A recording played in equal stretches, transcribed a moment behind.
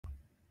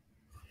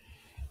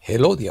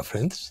Hello, dear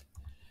friends.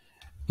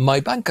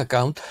 My bank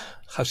account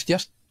has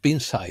just been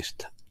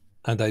seized,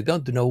 and I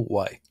don't know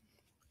why.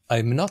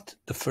 I'm not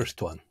the first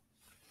one.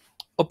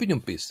 Opinion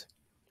piece.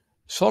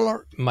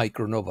 Solar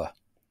Micronova.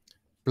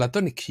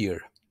 Platonic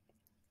year.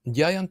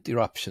 Giant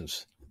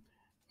eruptions.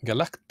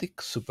 Galactic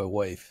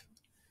Superwave.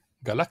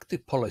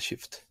 Galactic polar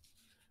shift.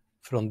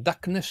 From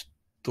darkness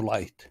to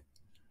light.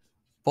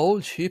 Pole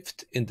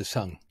shift in the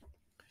sun.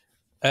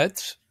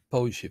 Earth's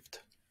pole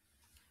shift.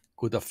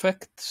 Could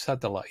affect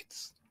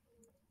satellites.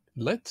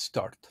 Let's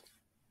start.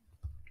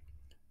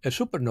 A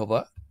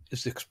supernova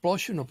is the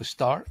explosion of a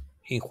star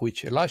in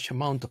which a large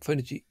amount of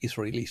energy is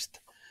released,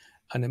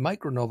 and a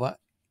micronova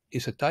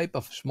is a type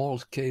of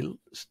small-scale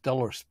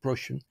stellar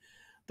explosion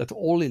that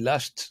only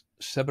lasts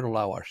several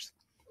hours.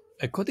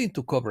 According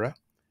to Cobra,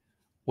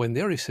 when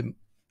there is a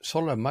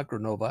solar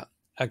micronova,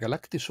 a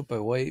galactic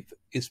superwave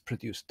is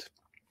produced.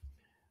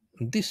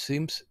 This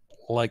seems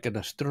like an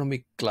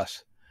astronomy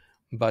class,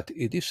 but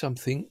it is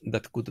something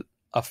that could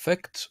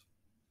affect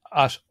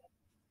us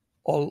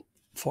all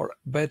for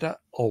better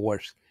or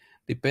worse,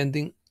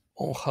 depending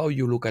on how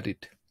you look at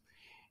it.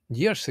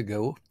 Years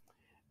ago,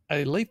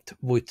 I lived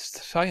with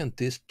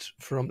scientists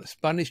from the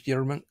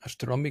Spanish-German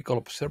Astronomical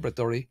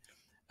Observatory,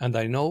 and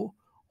I know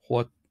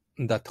what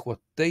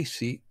they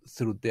see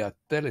through their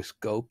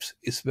telescopes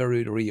is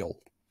very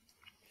real.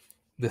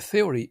 The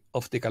theory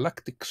of the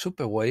galactic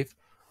superwave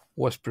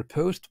was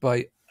proposed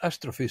by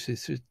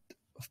astrophysicist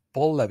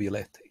Paul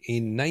Laviolette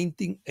in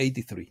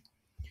 1983.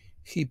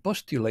 He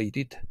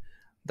postulated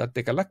that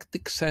the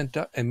galactic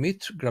center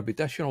emits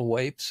gravitational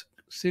waves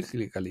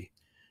cyclically,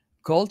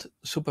 called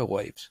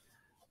superwaves,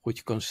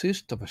 which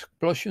consist of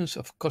explosions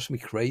of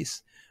cosmic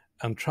rays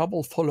and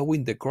travel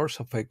following the course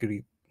of a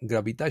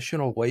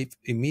gravitational wave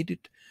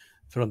emitted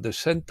from the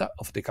center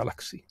of the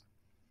galaxy.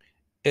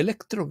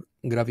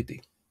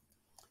 Electrogravity.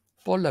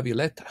 Paul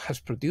Laviolette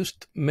has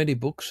produced many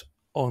books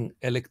on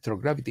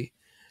electrogravity,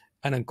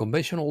 an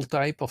unconventional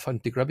type of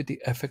antigravity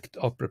effect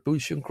of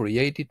propulsion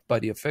created by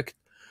the effect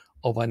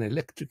of an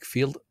electric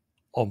field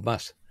of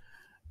mass,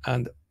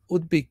 and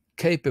would be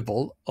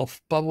capable of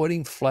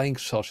powering flying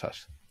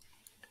saucers.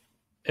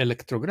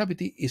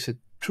 Electrogravity is a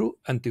true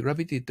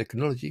antigravity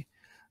technology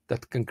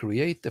that can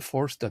create a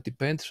force that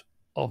depends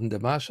on the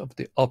mass of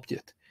the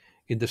object,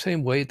 in the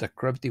same way that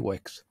gravity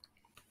works.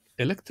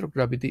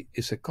 Electrogravity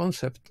is a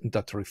concept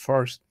that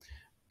refers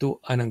to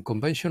an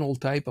unconventional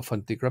type of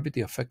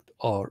antigravity effect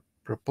or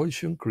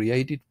propulsion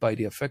created by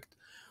the effect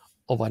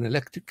of an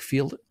electric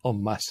field of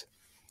mass.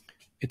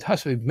 It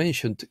has been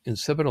mentioned in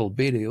several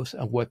videos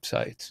and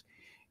websites,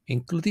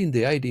 including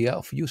the idea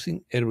of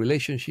using a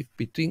relationship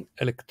between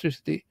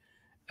electricity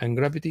and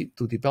gravity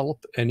to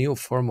develop a new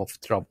form of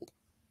travel.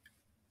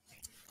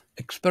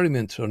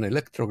 Experiments on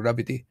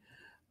electrogravity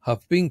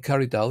have been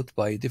carried out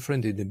by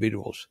different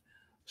individuals,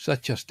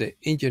 such as the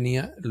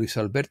engineer Luis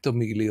Alberto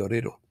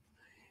Migliorero.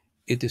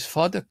 It is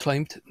further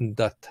claimed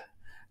that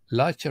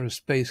larger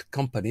space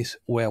companies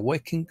were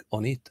working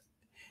on it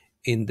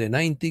in the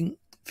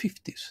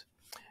 1950s,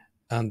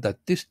 and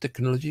that this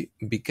technology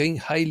became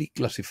highly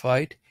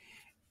classified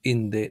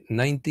in the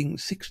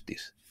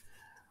 1960s,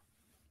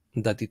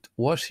 that it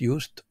was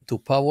used to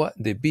power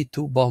the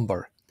B-2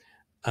 bomber,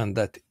 and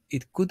that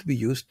it could be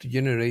used to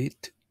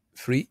generate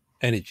free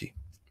energy.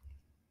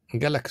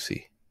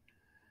 Galaxy.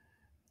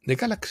 The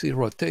galaxy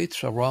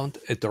rotates around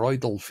a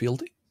toroidal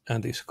field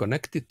and is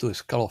connected to a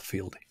scalar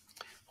field,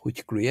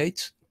 which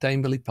creates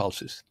timely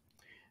pulses.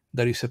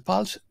 There is a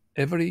pulse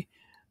every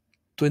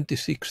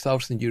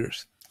 26,000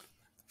 years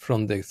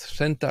from the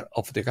center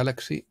of the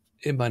galaxy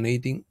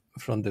emanating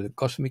from the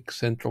cosmic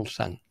central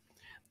sun,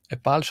 a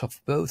pulse of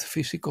both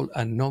physical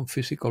and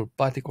non-physical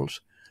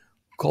particles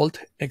called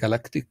a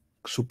galactic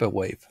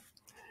superwave.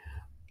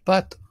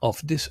 Part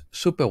of this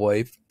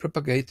superwave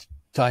propagates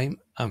time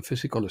and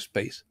physical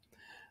space,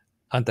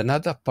 and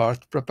another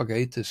part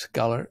propagates a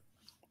scalar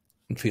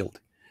field,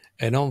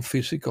 a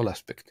non-physical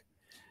aspect.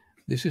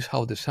 This is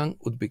how the sun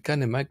would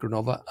become a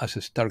micronova as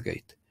a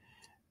stargate.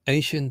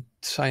 Ancient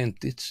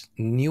scientists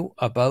knew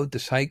about the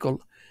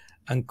cycle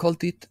and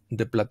called it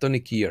the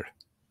Platonic year.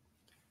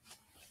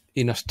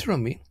 In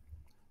astronomy,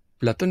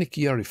 Platonic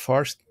year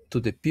refers to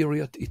the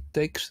period it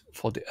takes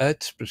for the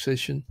Earth's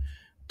precession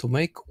to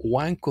make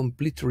one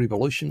complete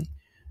revolution,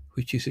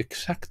 which is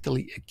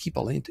exactly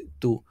equivalent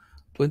to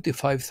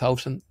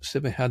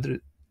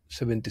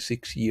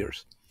 25,776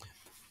 years,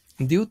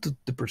 due to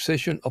the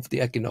precession of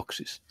the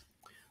equinoxes.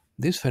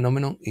 This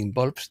phenomenon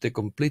involves the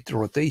complete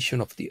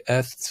rotation of the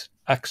Earth's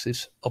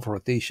axis of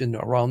rotation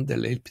around the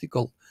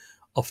elliptical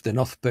of the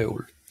North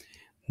Pole.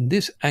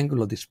 This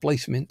angular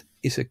displacement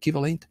is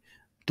equivalent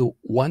to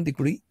 1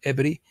 degree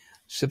every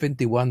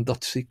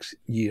 71.6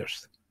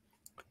 years.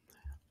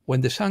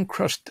 When the Sun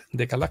crossed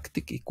the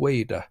galactic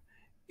equator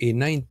in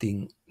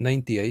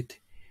 1998,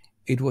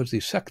 it was the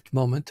exact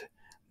moment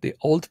the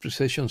old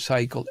precession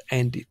cycle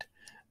ended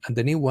and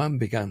the new one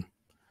began.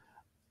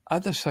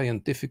 Other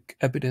scientific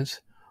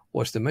evidence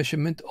was the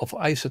measurement of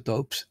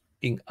isotopes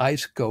in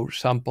ice core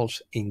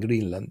samples in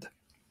Greenland.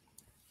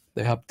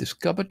 They have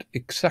discovered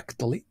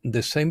exactly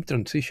the same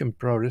transition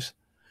process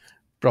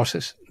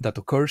that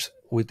occurs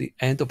with the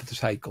end of the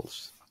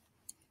cycles.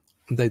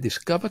 They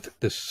discovered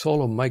the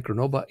solar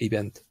micronova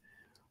event.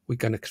 We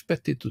can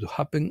expect it to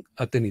happen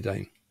at any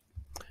time.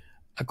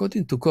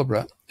 According to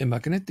Cobra, a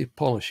magnetic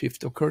pole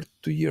shift occurred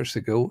 2 years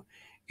ago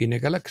in a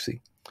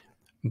galaxy,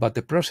 but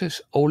the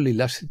process only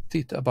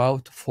lasted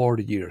about 4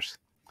 years.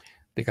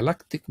 The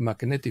galactic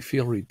magnetic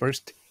field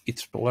reversed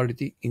its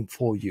polarity in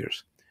 4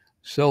 years.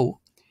 So,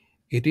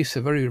 it is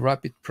a very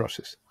rapid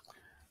process.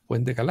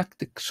 When the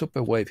galactic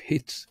superwave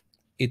hits,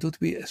 it would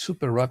be a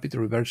super rapid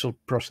reversal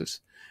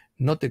process,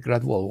 not a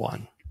gradual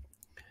one.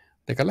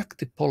 The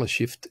galactic pole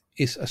shift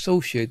is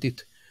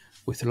associated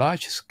with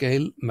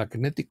large-scale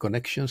magnetic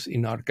connections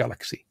in our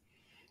galaxy.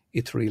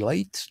 It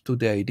relates to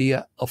the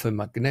idea of a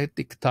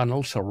magnetic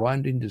tunnel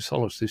surrounding the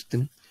solar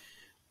system,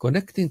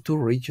 connecting two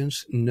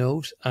regions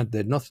known as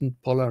the northern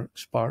polar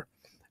spar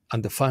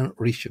and the fan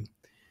region.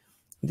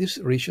 These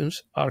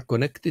regions are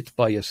connected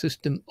by a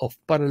system of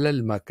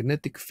parallel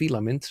magnetic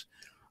filaments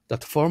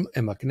that form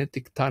a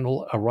magnetic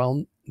tunnel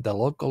around the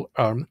local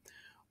arm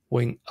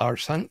where our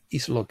sun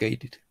is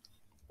located.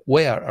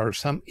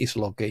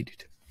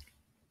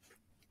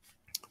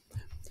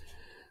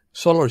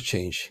 Solar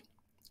change.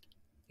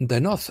 The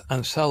north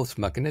and south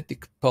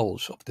magnetic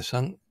poles of the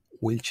sun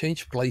will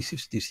change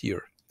places this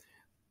year,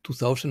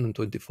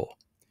 2024.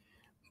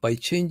 By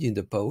changing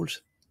the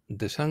poles,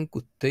 the sun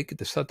could take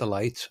the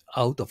satellites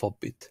out of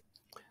orbit.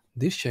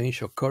 This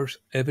change occurs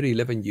every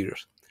 11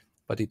 years,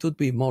 but it would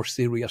be more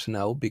serious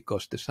now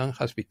because the sun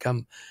has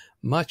become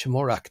much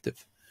more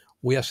active.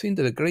 We are seeing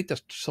the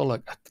greatest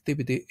solar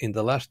activity in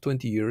the last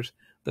 20 years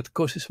that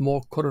causes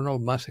more coronal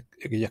mass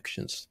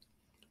ejections.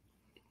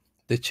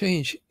 The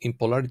change in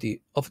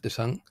polarity of the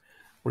sun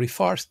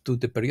refers to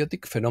the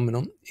periodic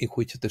phenomenon in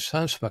which the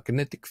sun's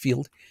magnetic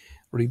field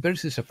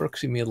reverses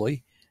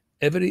approximately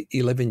every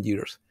 11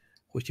 years,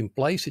 which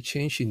implies a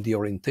change in the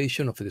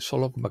orientation of the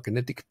solar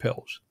magnetic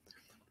poles.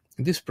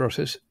 This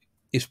process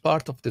is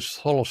part of the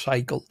solar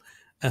cycle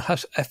and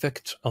has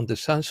effects on the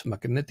sun's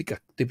magnetic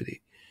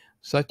activity,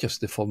 such as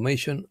the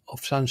formation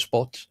of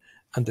sunspots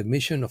and the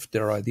emission of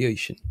the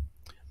radiation.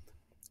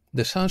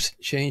 The sun's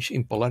change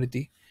in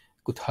polarity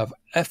could have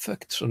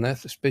effects on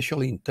Earth,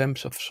 especially in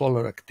terms of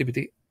solar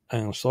activity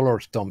and solar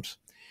storms.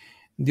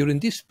 During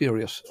these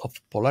periods of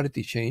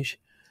polarity change,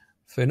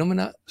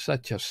 phenomena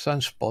such as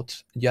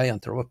sunspots,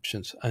 giant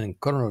eruptions, and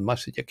coronal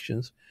mass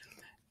ejections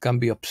can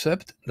be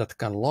observed that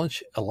can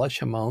launch a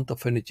large amount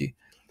of energy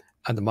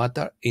and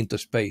matter into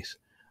space,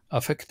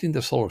 affecting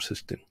the solar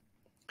system.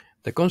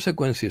 The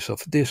consequences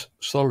of these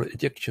solar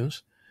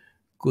ejections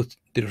could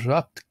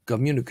disrupt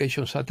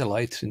communication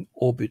satellites in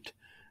orbit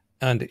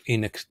and,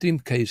 in extreme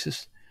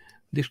cases,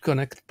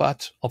 disconnect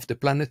parts of the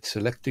planet's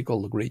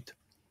electrical grid.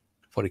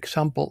 For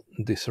example,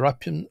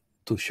 disruption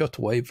to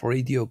shortwave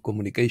radio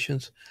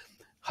communications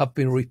have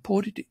been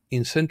reported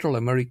in Central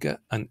America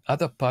and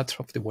other parts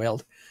of the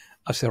world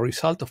as a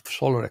result of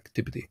solar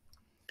activity.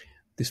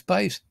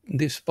 Despite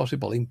these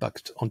possible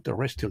impacts on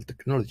terrestrial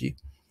technology,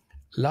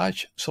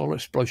 large solar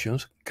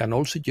explosions can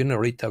also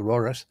generate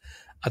auroras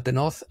at the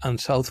north and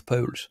south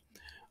poles,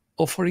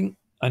 offering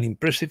an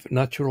impressive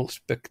natural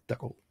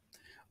spectacle.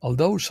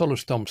 Although solar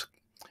storms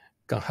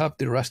can have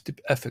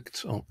drastic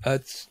effects on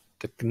Earth's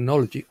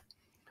technology,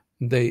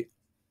 they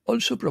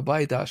also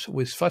provide us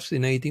with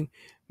fascinating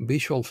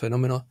visual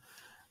phenomena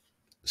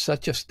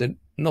such as the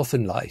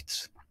northern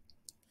lights.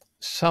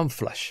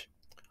 Sunflash.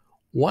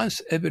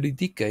 Once every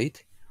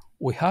decade,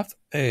 we have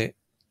a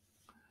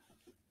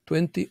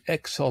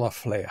 20x solar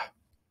flare.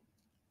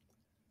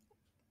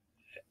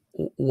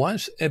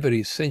 Once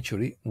every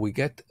century, we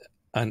get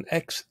an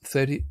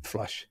X30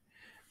 flash,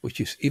 which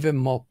is even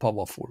more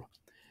powerful.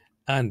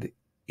 And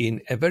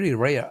in a very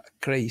rare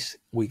case,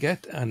 we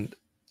get an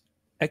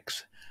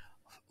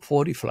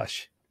X40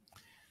 flash.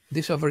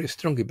 These are very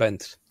strong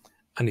events,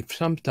 and if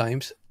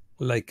sometimes,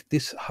 like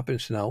this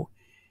happens now,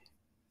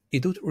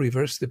 it would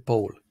reverse the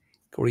pole,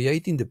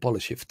 creating the pole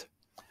shift.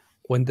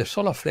 When the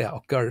solar flare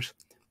occurs,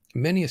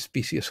 many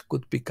species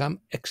could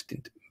become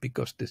extinct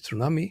because the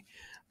tsunami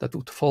that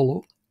would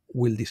follow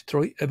will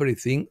destroy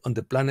everything on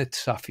the planet's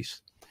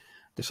surface.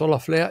 The solar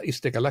flare is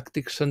the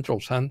galactic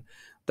central sun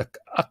that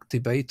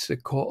activates the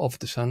core of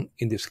the sun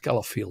in the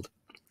scalar field.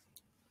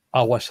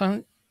 Our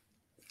sun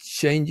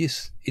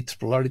changes its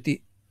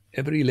polarity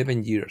every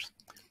 11 years,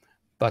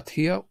 but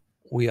here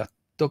we are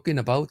talking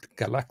about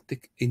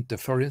galactic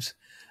interference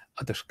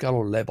at the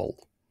scalar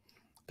level.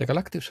 The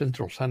galactic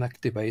central sun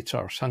activates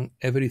our sun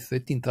every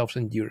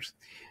 13,000 years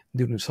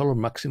during solar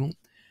maximum,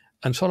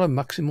 and solar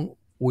maximum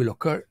will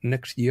occur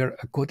next year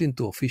according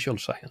to official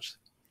science.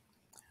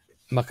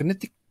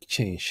 Magnetic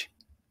change.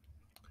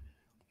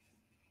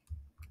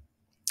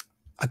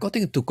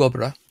 According to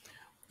Cobra,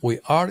 we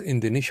are in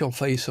the initial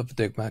phase of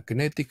the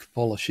magnetic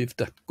polar shift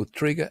that could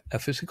trigger a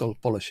physical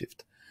polar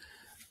shift.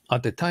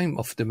 At the time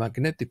of the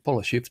magnetic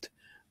polar shift,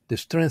 the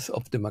strength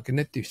of the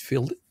magnetic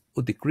field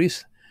would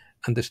decrease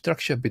and the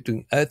structure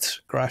between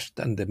Earth's crust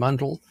and the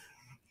mantle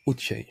would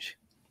change.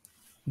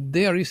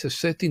 There is a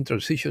setting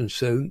transition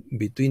zone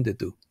between the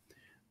two,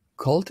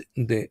 called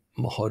the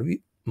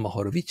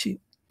Mohorovici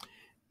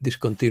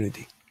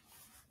discontinuity.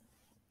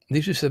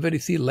 This is a very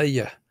thin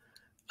layer,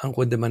 and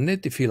when the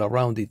magnetic field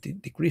around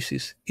it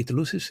decreases, it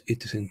loses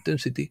its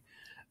intensity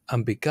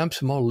and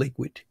becomes more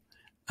liquid,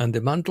 and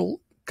the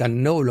mantle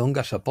can no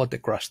longer support the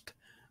crust,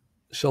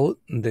 so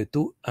the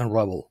two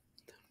unravel.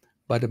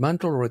 But the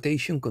mantle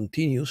rotation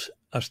continues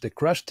as the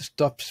crust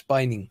stops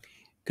spinning,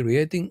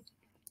 creating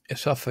a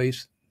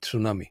surface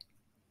tsunami.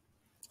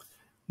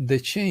 The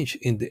change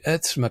in the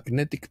Earth's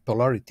magnetic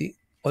polarity,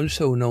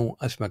 also known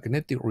as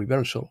magnetic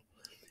reversal,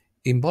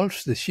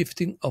 involves the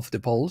shifting of the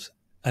poles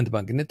and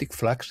magnetic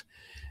flux,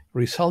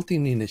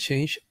 resulting in a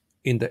change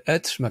in the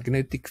Earth's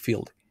magnetic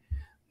field.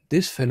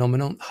 This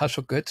phenomenon has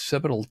occurred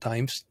several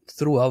times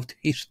throughout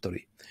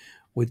history,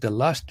 with the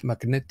last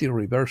magnetic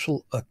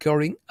reversal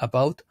occurring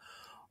about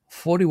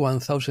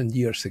 41,000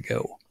 years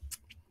ago.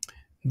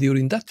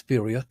 During that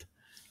period,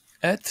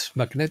 Earth's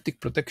magnetic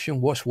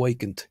protection was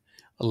weakened,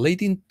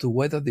 leading to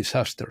weather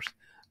disasters,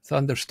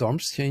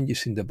 thunderstorms,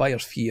 changes in the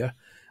biosphere,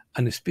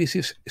 and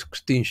species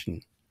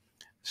extinction.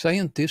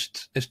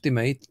 Scientists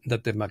estimate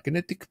that the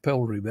magnetic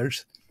pole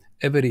reverse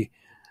every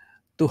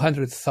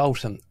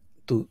 200,000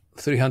 to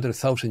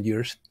 300,000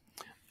 years,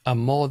 and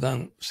more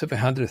than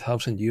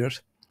 700,000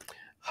 years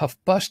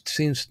have passed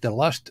since the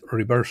last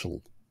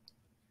reversal.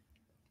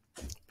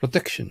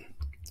 Protection.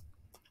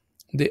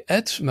 The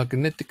Earth's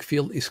magnetic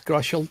field is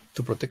crucial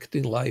to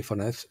protecting life on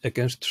Earth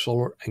against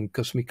solar and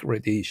cosmic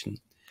radiation,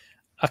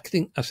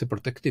 acting as a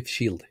protective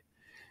shield.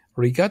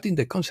 Regarding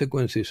the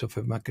consequences of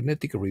a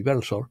magnetic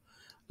reversal,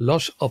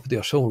 loss of the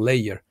ozone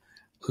layer,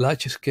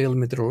 large-scale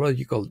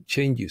meteorological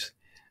changes,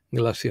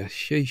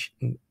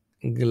 glaciation,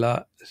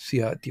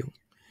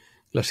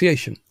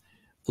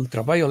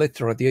 ultraviolet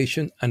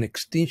radiation, and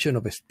extinction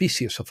of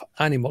species of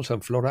animals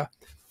and flora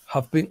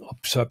have been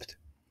observed.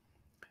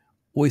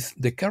 With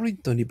the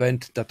Carrington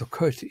event that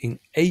occurred in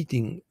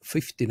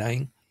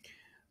 1859,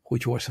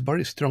 which was a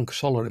very strong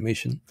solar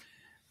emission,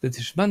 the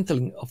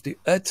dismantling of the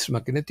Earth's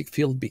magnetic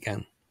field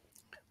began.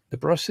 The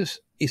process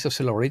is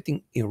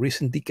accelerating in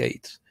recent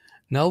decades.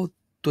 Now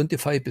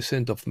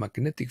 25% of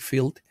magnetic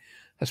field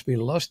has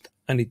been lost,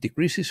 and it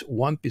decreases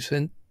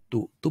 1%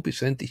 to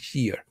 2% each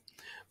year,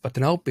 but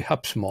now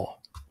perhaps more.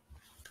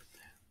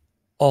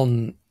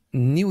 On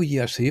New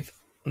Year's Eve,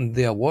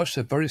 there was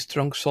a very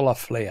strong solar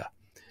flare,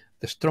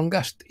 the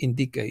strongest in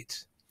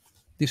decades.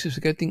 This is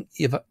getting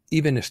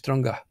even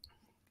stronger.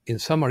 In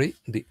summary,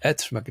 the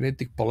Earth's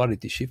magnetic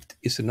polarity shift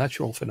is a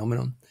natural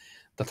phenomenon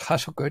that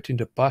has occurred in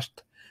the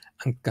past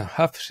and can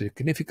have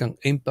significant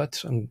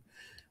impacts on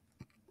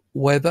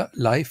weather,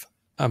 life,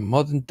 and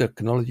modern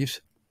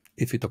technologies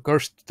if it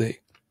occurs today.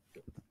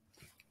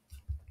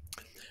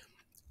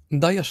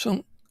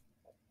 Dione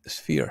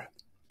Sphere.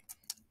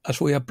 As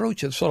we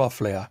approach a solar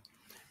flare,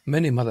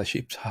 many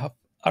motherships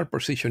are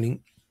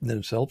positioning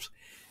themselves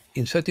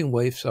in certain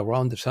waves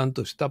around the Sun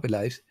to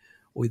stabilize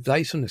with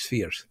Dione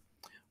spheres.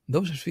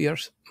 Those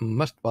spheres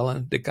must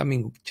balance the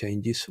coming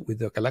changes with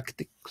the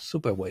Galactic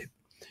Superwave,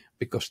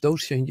 because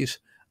those changes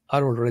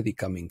are already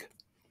coming.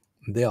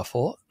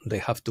 Therefore, they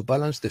have to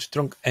balance the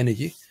strong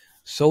energy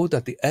so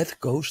that the Earth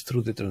goes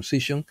through the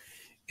transition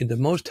in the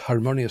most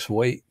harmonious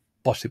way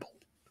possible.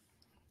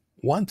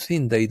 One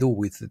thing they do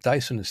with the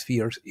Dione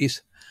spheres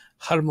is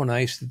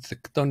harmonize the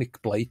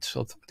tectonic plates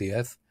of the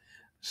Earth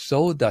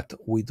so that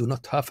we do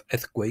not have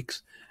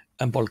earthquakes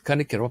and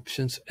volcanic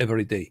eruptions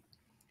every day.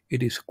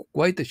 It is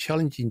quite a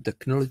challenging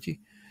technology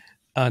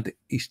and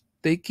is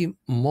taking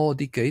more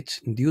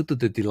decades due to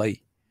the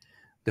delay.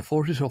 The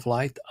forces of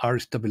light are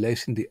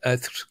stabilizing the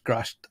Earth's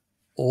crust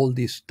all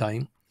this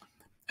time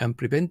and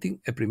preventing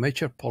a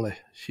premature polar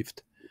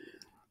shift.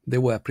 They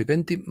were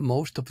preventing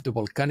most of the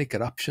volcanic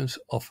eruptions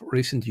of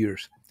recent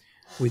years.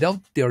 Without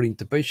their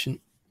intervention,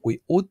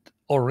 we would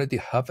already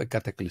have a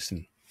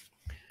cataclysm.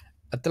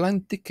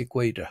 Atlantic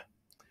equator.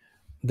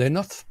 The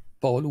North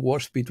Pole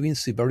was between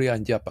Siberia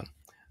and Japan,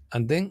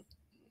 and then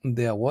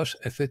there was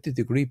a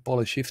 30-degree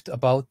polar shift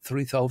about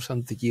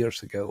 3,000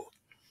 years ago.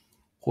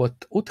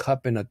 What would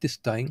happen at this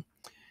time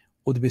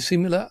would be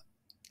similar.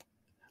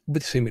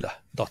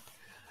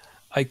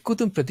 I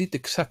couldn't predict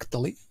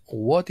exactly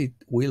what it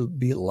will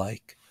be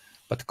like,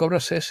 but Cobra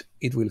says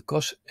it will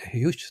cause a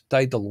huge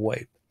tidal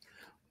wave.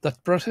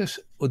 That process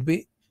would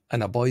be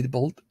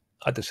unavoidable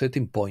at a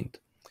certain point.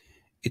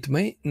 It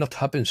may not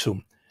happen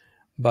soon,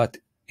 but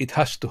it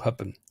has to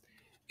happen.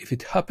 If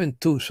it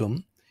happened too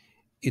soon,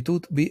 it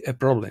would be a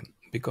problem,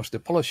 because the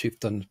polar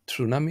shift and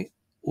tsunami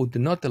would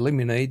not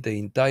eliminate the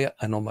entire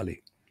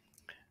anomaly.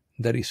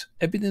 There is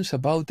evidence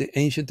about the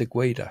ancient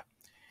equator.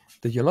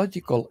 The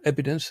geological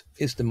evidence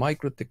is the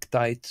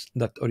microtectites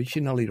that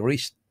originally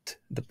reached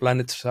the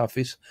planet's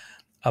surface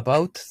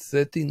about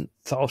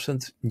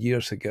 13,000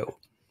 years ago.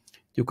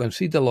 You can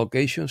see the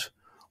locations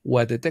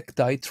where the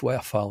tectites were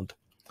found.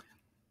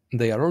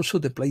 They are also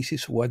the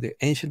places where the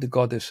ancient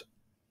goddess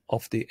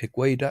of the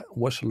equator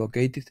was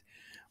located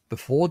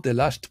before the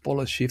last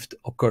polar shift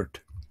occurred.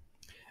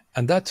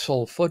 And that's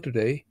all for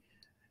today.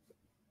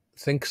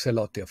 Thanks a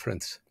lot, dear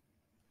friends.